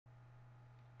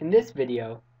In this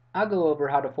video, I'll go over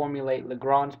how to formulate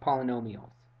Lagrange polynomials.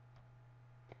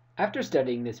 After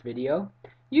studying this video,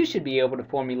 you should be able to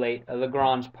formulate a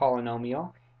Lagrange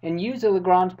polynomial and use a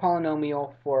Lagrange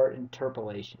polynomial for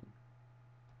interpolation.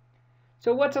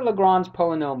 So what's a Lagrange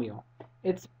polynomial?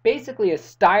 It's basically a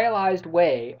stylized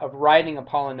way of writing a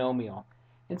polynomial.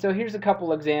 And so here's a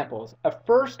couple examples. A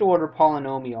first-order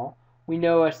polynomial, we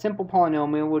know a simple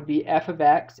polynomial would be f of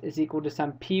x is equal to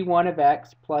some p1 of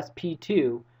x plus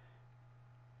p2,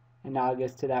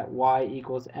 analogous to that y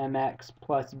equals mx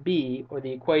plus b, or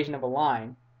the equation of a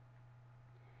line.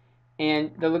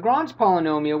 And the Lagrange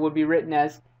polynomial would be written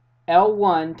as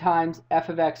L1 times f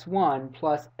of x1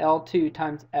 plus L2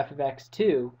 times f of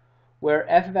x2, where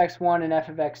f of x1 and f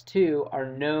of x2 are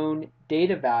known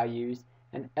data values,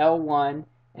 and L1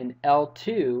 and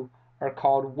L2 are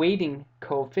called weighting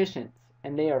coefficients,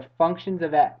 and they are functions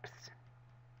of x.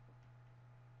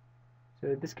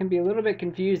 So this can be a little bit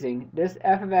confusing. This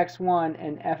f of x1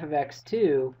 and f of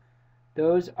x2,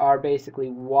 those are basically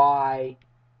y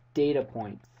data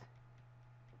points.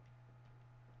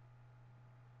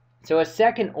 So a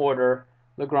second order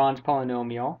Lagrange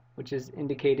polynomial, which is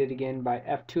indicated again by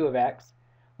f2 of x,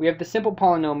 we have the simple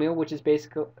polynomial, which is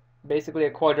basically a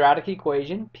quadratic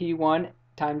equation, p1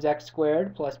 times x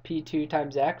squared plus p2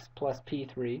 times x plus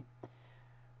p3.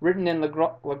 Written in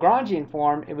Lagrangian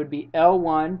form, it would be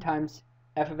L1 times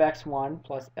f of x1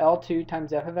 plus L2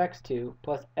 times f of x2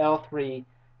 plus L3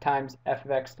 times f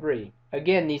of x3.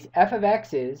 Again, these f of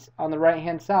x's on the right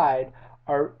hand side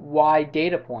are y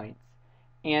data points,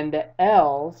 and the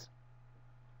L's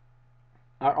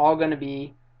are all going to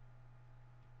be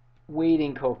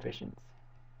weighting coefficients.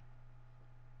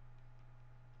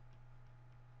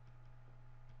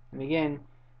 And again,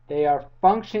 they are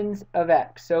functions of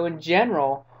x. So in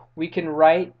general, we can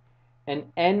write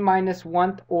an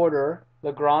n-1th order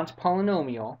Lagrange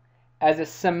polynomial as a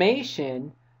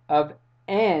summation of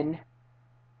n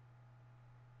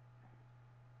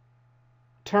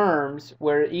terms,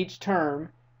 where each term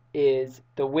is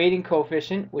the weighting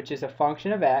coefficient, which is a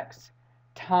function of x,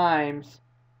 times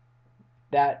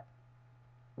that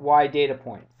y data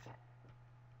points,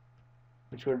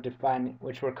 which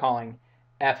we're calling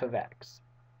f of x.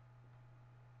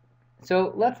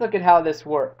 So let's look at how this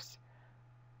works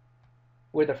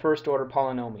with a first order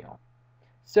polynomial.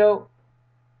 So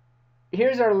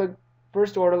here's our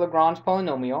first order Lagrange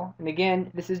polynomial, and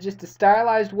again, this is just a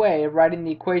stylized way of writing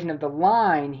the equation of the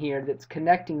line here that's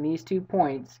connecting these 2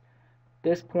 points,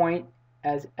 this point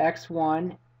as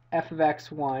x1 f of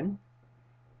x1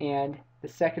 and the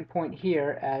second point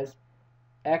here as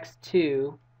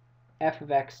x2 f of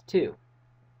x2.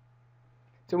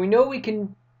 So we know we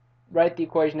can write the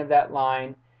equation of that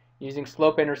line using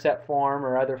slope-intercept form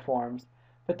or other forms,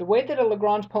 but the way that a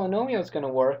Lagrange polynomial is going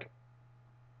to work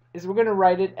is we're going to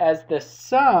write it as the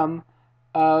sum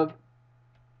of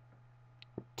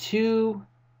 2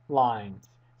 lines.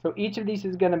 So each of these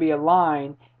is going to be a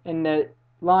line, and the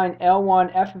line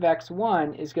L1 f of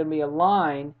x1 is going to be a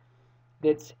line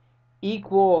that's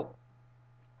equal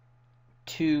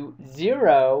to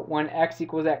 0 when x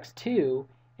equals x2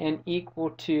 and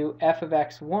equal to f of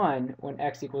x1 when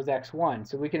x equals x1.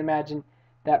 So we can imagine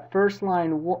that first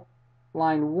line,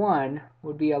 line 1,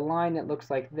 would be a line that looks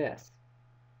like this.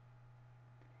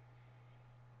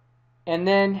 And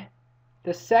then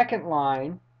the second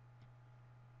line,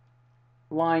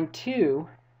 line 2,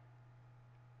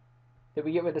 that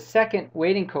we get with the second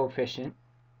weighting coefficient,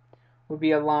 would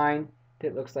be a line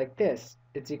that looks like this.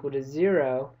 It's equal to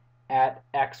 0 at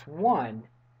x1,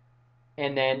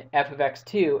 and then f of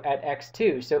x2 at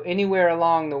x2. So anywhere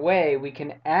along the way, we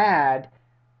can add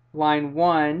line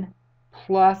 1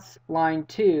 plus line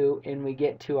 2, and we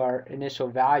get to our initial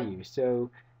value. So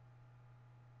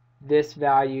this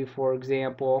value, for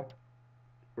example,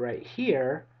 right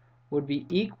here, would be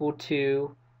equal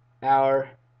to our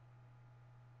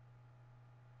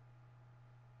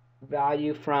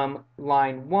value from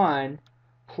line 1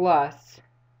 plus,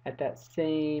 at that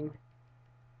same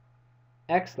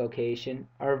x location,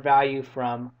 our value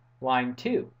from line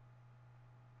 2.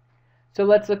 So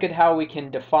let's look at how we can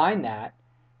define that.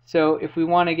 So if we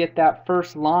want to get that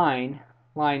first line,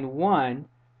 line 1,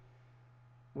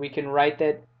 we can write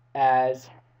that as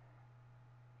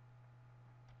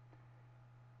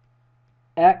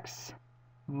x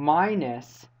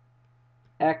minus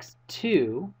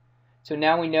x2. So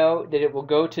now we know that it will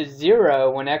go to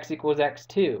 0 when x equals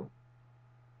x2,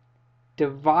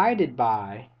 divided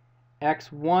by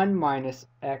x1 minus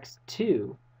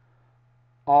x2,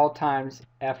 all times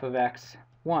f of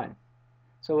x1.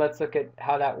 So let's look at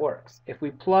how that works. If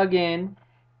we plug in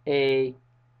a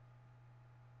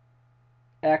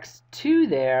x2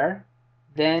 there,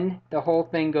 then the whole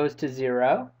thing goes to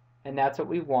 0, and that's what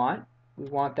we want. We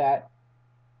want that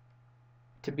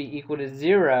to be equal to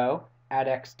 0 at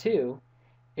x2.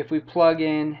 If we plug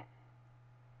in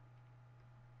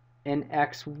an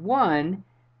x1,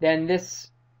 then this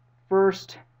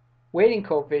first weighting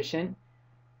coefficient,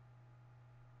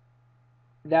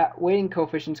 that weighting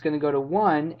coefficient is going to go to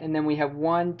 1, and then we have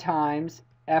 1 times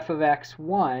f of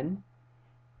x1,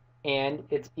 and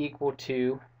it's equal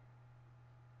to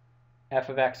f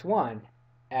of x1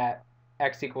 at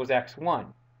x equals x1.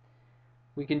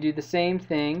 We can do the same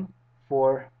thing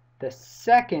for the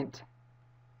second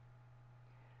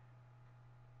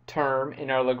term in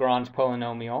our Lagrange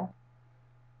polynomial,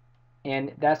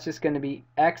 and that's just going to be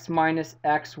x minus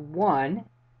x1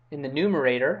 in the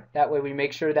numerator. That way we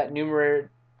make sure that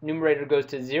numerator goes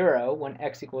to 0 when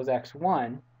x equals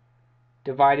x1,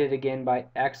 divided again by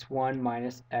x1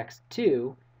 minus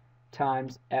x2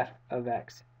 times f of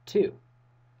x2.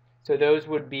 So those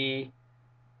would be,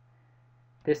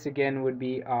 this again would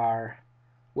be our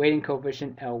weighting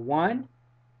coefficient L1,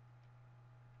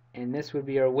 and this would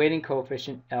be our weighting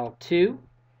coefficient L2,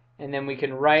 and then we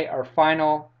can write our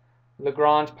final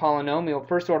Lagrange polynomial,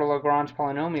 first order Lagrange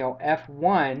polynomial,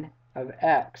 f1 of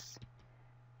x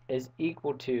is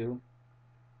equal to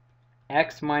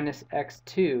x minus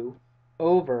x2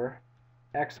 over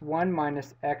x1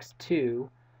 minus x2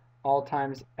 all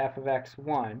times f of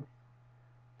x1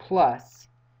 plus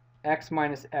x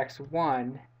minus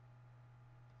x1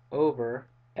 over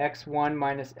x1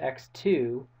 minus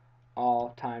x2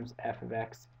 all times f of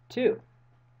x2.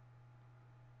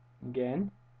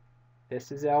 Again,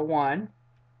 this is L1,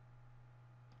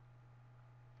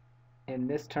 and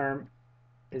this term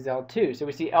is L2. So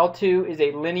we see L2 is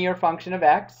a linear function of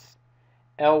x,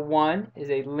 L1 is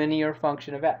a linear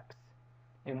function of x.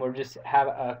 And we'll just have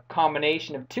a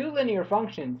combination of two linear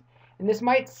functions. And this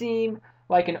might seem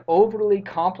like an overly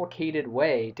complicated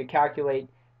way to calculate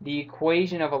the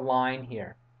equation of a line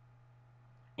here.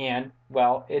 And,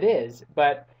 well, it is,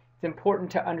 but it's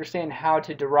important to understand how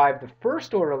to derive the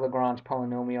first order Lagrange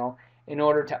polynomial in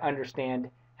order to understand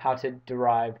how to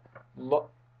derive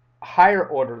higher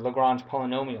order Lagrange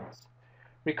polynomials.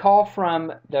 Recall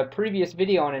from the previous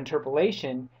video on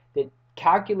interpolation that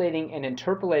calculating and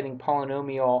interpolating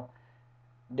polynomial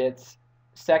that's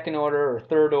second order or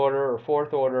third order or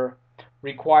fourth order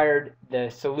required the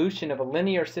solution of a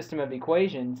linear system of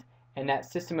equations, and that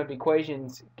system of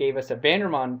equations gave us a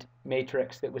Vandermonde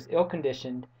matrix that was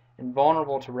ill-conditioned and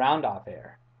vulnerable to round-off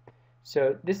error.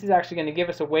 So this is actually going to give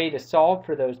us a way to solve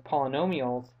for those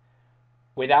polynomials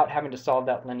without having to solve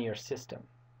that linear system.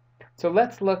 So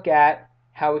let's look at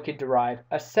how we could derive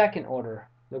a second order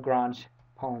Lagrange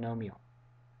polynomial.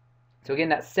 So again,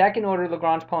 that second order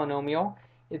Lagrange polynomial,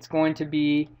 it's going to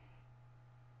be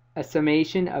a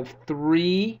summation of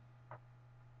three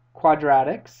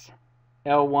quadratics,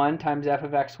 L1 times f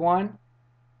of x1,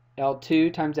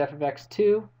 L2 times f of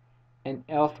x2, and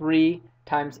L3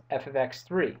 times f of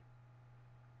x3.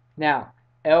 Now,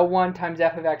 L1 times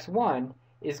f of x1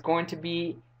 is going to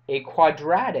be a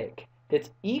quadratic that's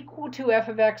equal to f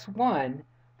of x1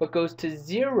 but goes to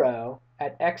 0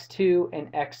 at x2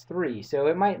 and x3. So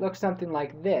it might look something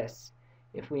like this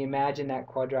if we imagine that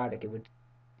quadratic.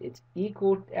 It's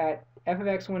equal at f of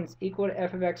x1 is equal to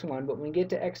f of x1, but when we get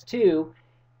to x2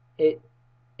 it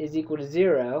is equal to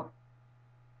 0,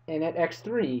 and at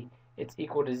x3 it's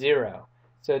equal to 0.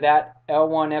 So that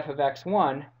L1 f of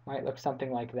x1 might look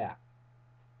something like that.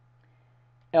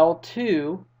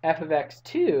 L2 f of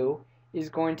x2 is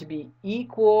going to be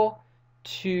equal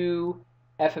to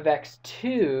f of x2,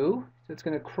 so it's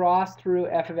going to cross through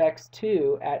f of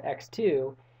x2 at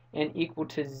x2 and equal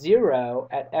to 0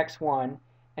 at x1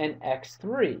 and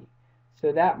x3.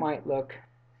 So that might look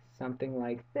something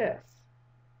like this.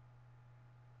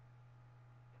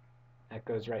 That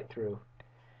goes right through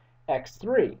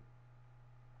x3.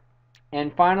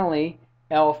 And finally,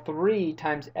 L3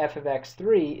 times f of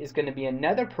x3 is going to be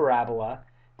another parabola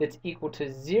that's equal to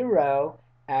 0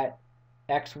 at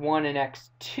x1 and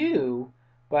x2,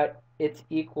 but it's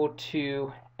equal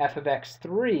to f of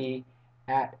x3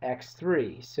 at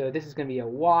x3. So this is going to be a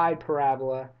wide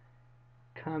parabola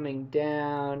coming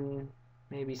down,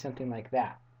 maybe something like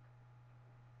that.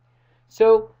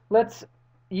 So let's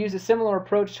use a similar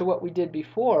approach to what we did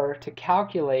before to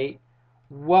calculate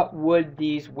what would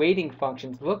these weighting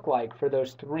functions look like for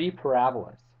those three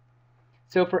parabolas.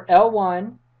 So for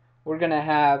L1, we're going to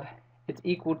have it's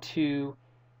equal to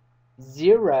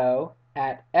 0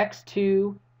 at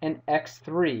x2 and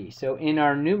x3. So in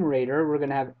our numerator, we're going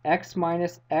to have x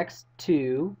minus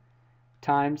x2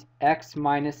 times x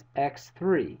minus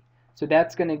x3. So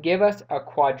that's going to give us a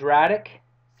quadratic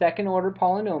second order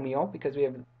polynomial because we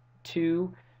have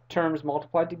two terms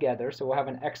multiplied together, so we'll have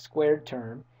an x squared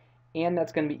term, and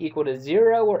that's going to be equal to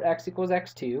 0 where x equals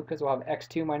x2 because we'll have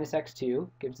x2 minus x2,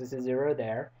 gives us a 0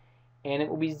 there, and it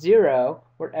will be 0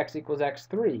 where x equals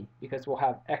x3 because we'll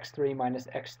have x3 minus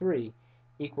x3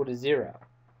 equal to 0.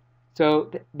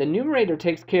 So the numerator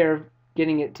takes care of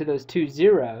getting it to those two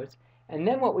zeros, and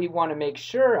then what we want to make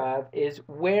sure of is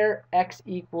where x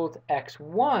equals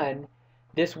x1,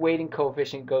 this weighting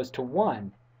coefficient goes to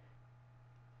 1.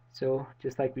 So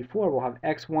just like before, we'll have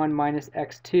x1 minus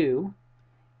x2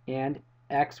 and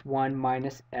x1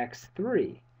 minus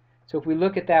x3. So if we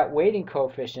look at that weighting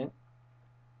coefficient,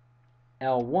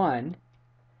 L1,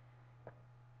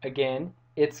 again,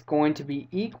 it's going to be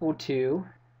equal to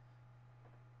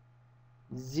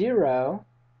 0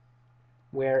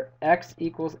 where x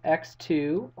equals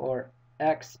x2 or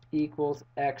x equals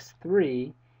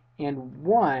x3, and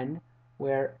 1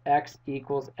 where x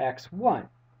equals x1.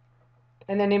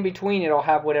 And then in between it'll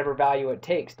have whatever value it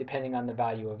takes depending on the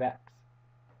value of x.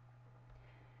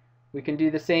 We can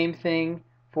do the same thing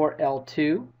for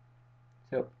L2.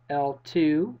 So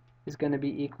L2 is going to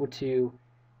be equal to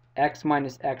x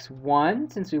minus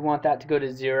x1, since we want that to go to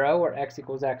 0 where x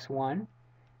equals x1,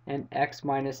 and x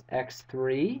minus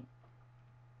x3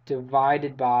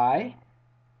 divided by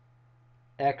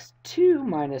x2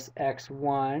 minus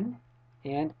x1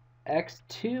 and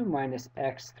x2 minus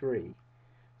x3.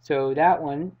 So that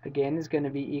one, again, is going to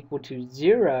be equal to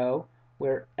 0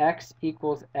 where x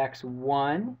equals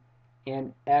x1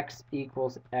 and x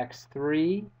equals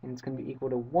x3, and it's going to be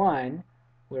equal to 1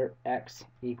 where x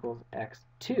equals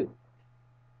x2.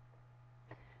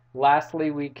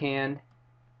 Lastly, we can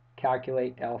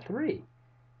calculate L3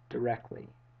 directly.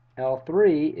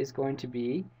 L3 is going to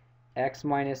be x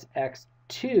minus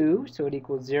x2, so it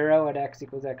equals 0 at x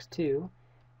equals x2,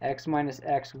 x minus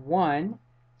x1,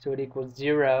 so it equals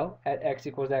 0 at x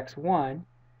equals x1,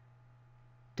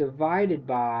 divided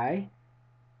by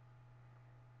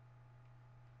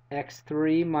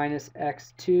x3 minus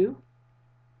x2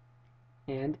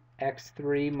 and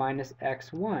x3 minus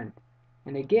x1.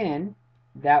 And again,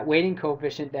 that weighting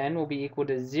coefficient then will be equal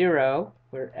to 0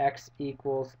 where x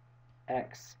equals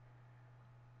x1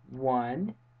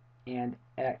 and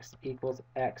x equals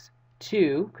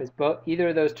x2, because either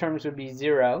of those terms would be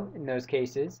 0 in those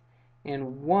cases,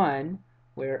 and 1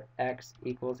 where x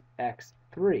equals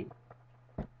x3.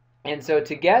 And so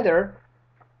together,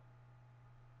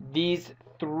 these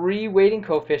three weighting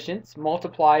coefficients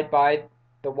multiplied by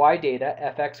the y data,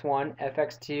 fx1,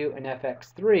 fx2, and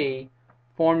fx3,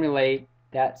 formulate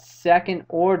that second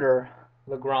order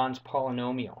Lagrange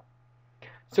polynomial.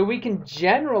 So we can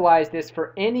generalize this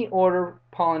for any order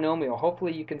polynomial.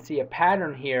 Hopefully you can see a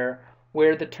pattern here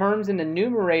where the terms in the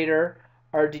numerator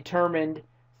are determined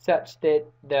such that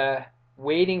the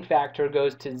weighting factor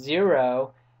goes to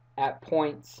 0 at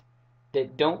points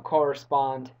that don't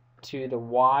correspond to the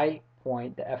y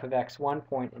point, the f of x1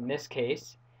 point in this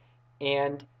case,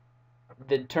 and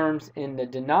the terms in the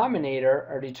denominator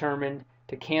are determined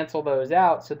to cancel those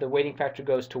out so the weighting factor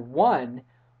goes to 1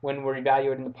 when we're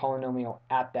evaluating the polynomial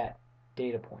at that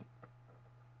data point.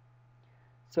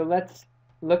 So let's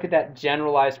look at that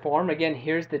generalized form. Again,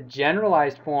 here's the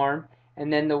generalized form,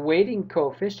 and then the weighting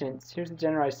coefficients. Here's the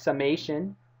generalized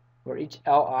summation, where each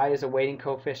Li is a weighting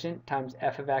coefficient times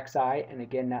f of xi, and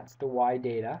again, that's the y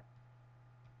data.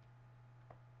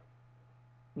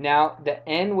 Now, the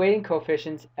n weighting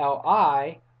coefficients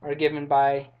Li are given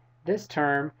by this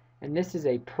term, and this is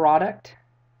a product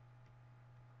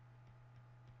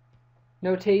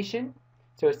notation.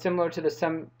 So it's similar to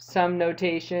the sum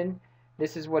notation.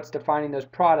 This is what's defining those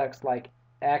products, like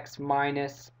x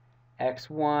minus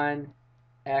x1,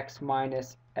 x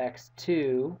minus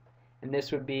x2, and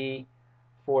this would be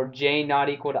for j not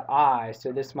equal to I,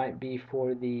 so this might be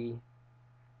for the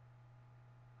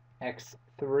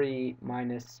x3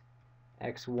 minus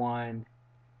x1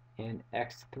 and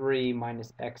x3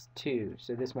 minus x2.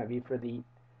 So this might be for the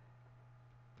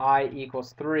I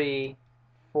equals 3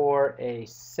 for a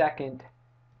second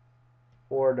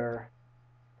order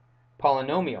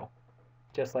polynomial,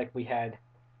 just like we had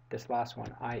this last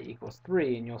one, I equals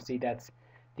 3, and you'll see that's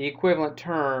the equivalent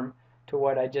term to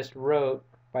what I just wrote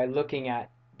by looking at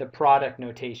the product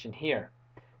notation here.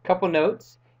 Couple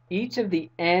notes: each of the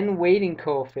n weighting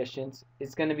coefficients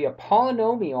is going to be a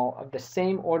polynomial of the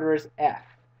same order as f.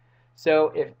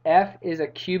 So if f is a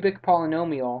cubic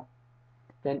polynomial,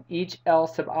 then each L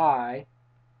sub I,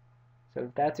 so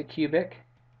if that's a cubic,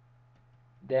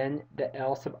 then the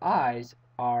L sub i's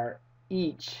are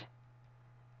each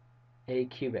a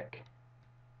cubic.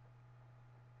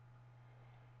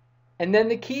 And then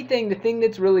the key thing, the thing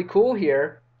that's really cool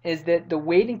here, is that the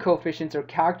weighting coefficients are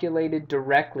calculated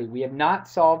directly. We have not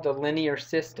solved a linear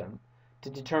system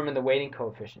to determine the weighting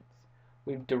coefficients.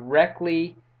 We've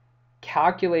directly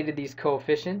calculated these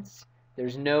coefficients.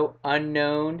 There's no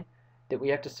unknown that we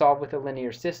have to solve with a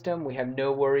linear system. We have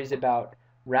no worries about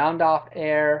round-off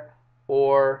error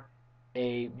or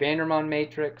a Vandermonde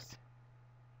matrix.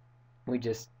 We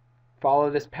just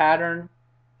follow this pattern,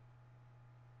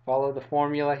 follow the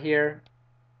formula here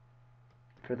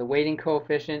for the weighting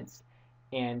coefficients,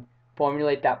 and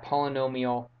formulate that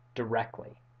polynomial directly.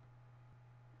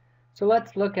 So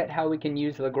let's look at how we can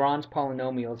use Lagrange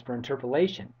polynomials for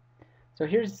interpolation. So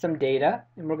here's some data,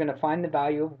 and we're going to find the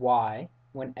value of y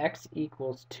when x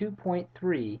equals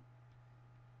 2.3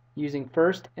 using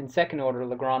first and second order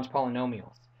Lagrange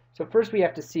polynomials. So first we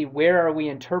have to see where are we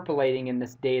interpolating in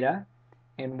this data,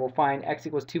 and we'll find x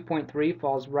equals 2.3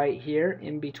 falls right here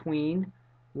in between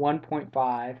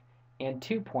 1.5 and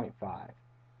 2.5.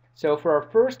 So for our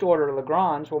first order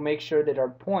Lagrange, we'll make sure that our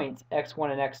points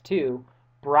x1 and x2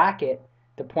 bracket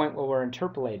the point where we're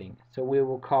interpolating. So we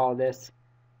will call this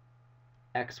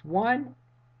x1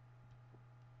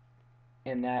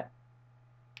 and that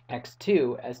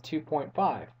x2 as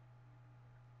 2.5.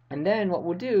 And then what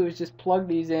we'll do is just plug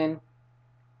these in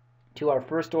to our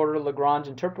first order Lagrange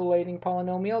interpolating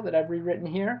polynomial that I've rewritten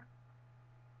here.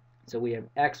 So we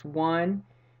have x1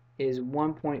 is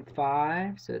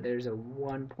 1.5, so there's a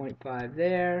 1.5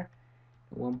 there,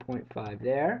 1.5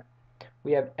 there.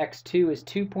 We have x2 is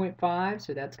 2.5,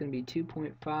 so that's going to be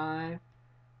 2.5,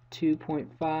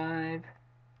 2.5,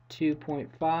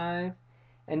 2.5.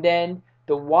 And then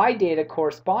the y data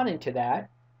corresponding to that,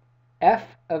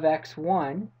 f of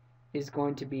x1 is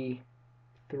going to be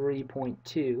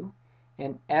 3.2,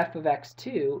 and f of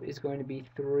x2 is going to be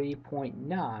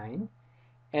 3.9.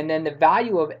 And then the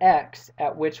value of x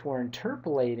at which we're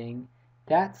interpolating,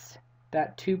 that's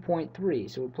that 2.3.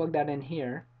 So we'll plug that in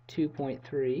here,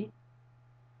 2.3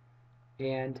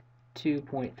 and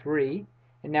 2.3.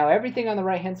 And now everything on the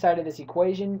right-hand side of this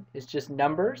equation is just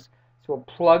numbers. So we'll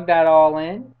plug that all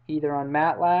in, either on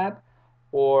MATLAB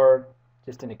or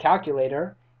just in a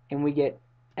calculator, and we get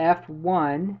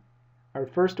f1, our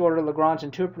first order Lagrange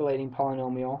interpolating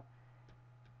polynomial,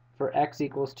 for x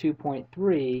equals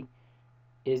 2.3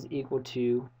 is equal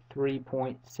to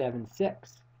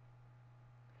 3.76.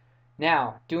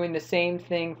 Now, doing the same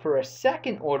thing for a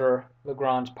second order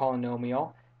Lagrange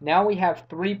polynomial, now we have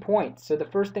 3 points. So the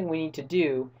first thing we need to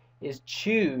do is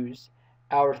choose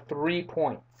our 3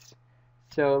 points.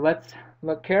 So let's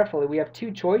look carefully. We have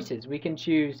two choices. We can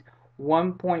choose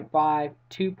 1.5,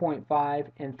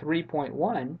 2.5, and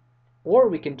 3.1, or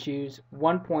we can choose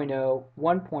 1.0,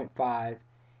 1.5,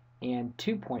 and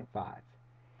 2.5.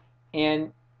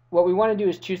 And what we want to do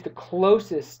is choose the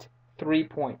closest 3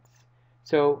 points.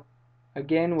 So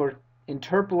again, we're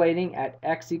interpolating at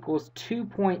x equals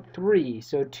 2.3.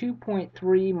 So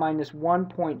 2.3 minus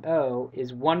 1.0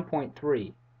 is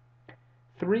 1.3.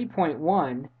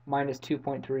 3.1 minus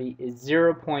 2.3 is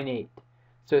 0.8.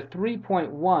 So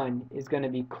 3.1 is going to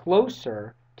be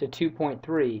closer to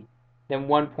 2.3 than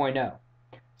 1.0.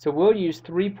 So we'll use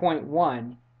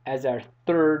 3.1 as our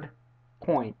third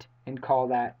point and call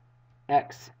that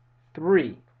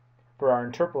x3 for our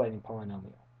interpolating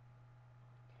polynomial.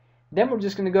 Then we're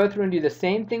just going to go through and do the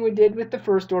same thing we did with the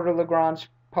first order Lagrange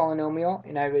polynomial,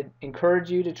 and I would encourage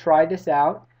you to try this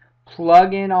out.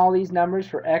 Plug in all these numbers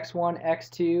for x1,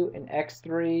 x2, and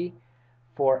x3.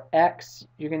 For x,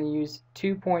 you're going to use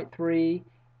 2.3,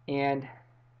 and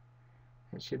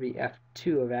it should be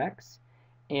f2 of x.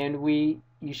 And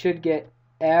you should get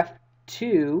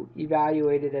f2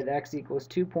 evaluated at x equals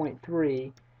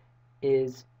 2.3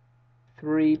 is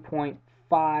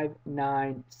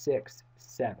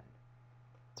 3.5967.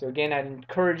 So again, I'd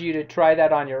encourage you to try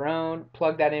that on your own,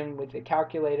 plug that in with a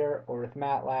calculator or with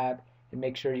MATLAB, and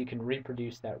make sure you can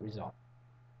reproduce that result.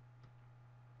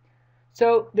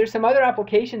 So there's some other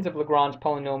applications of Lagrange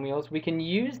polynomials. We can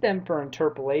use them for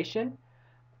interpolation,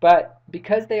 but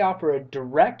because they offer a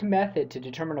direct method to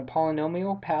determine a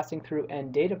polynomial passing through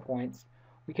n data points,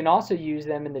 we can also use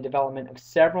them in the development of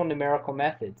several numerical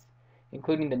methods,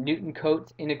 including the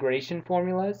Newton-Cotes integration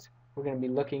formulas. We're going to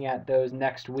be looking at those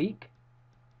next week.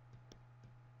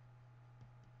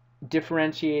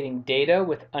 Differentiating data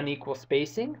with unequal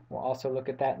spacing. We'll also look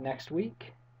at that next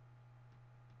week.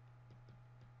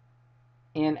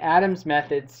 And Adams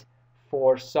methods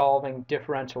for solving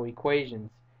differential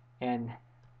equations, and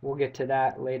we'll get to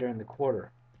that later in the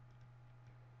quarter.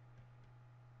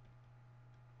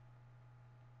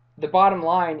 The bottom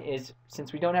line is,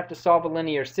 since we don't have to solve a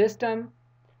linear system,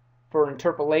 For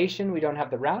interpolation, we don't have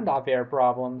the round-off error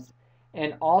problems,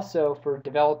 and also for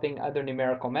developing other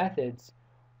numerical methods,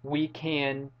 we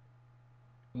can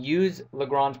use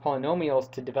Lagrange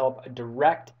polynomials to develop a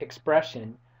direct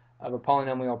expression of a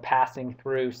polynomial passing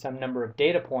through some number of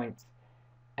data points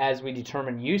as we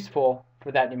determine useful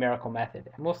for that numerical method.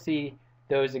 And we'll see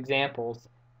those examples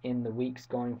in the weeks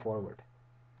going forward.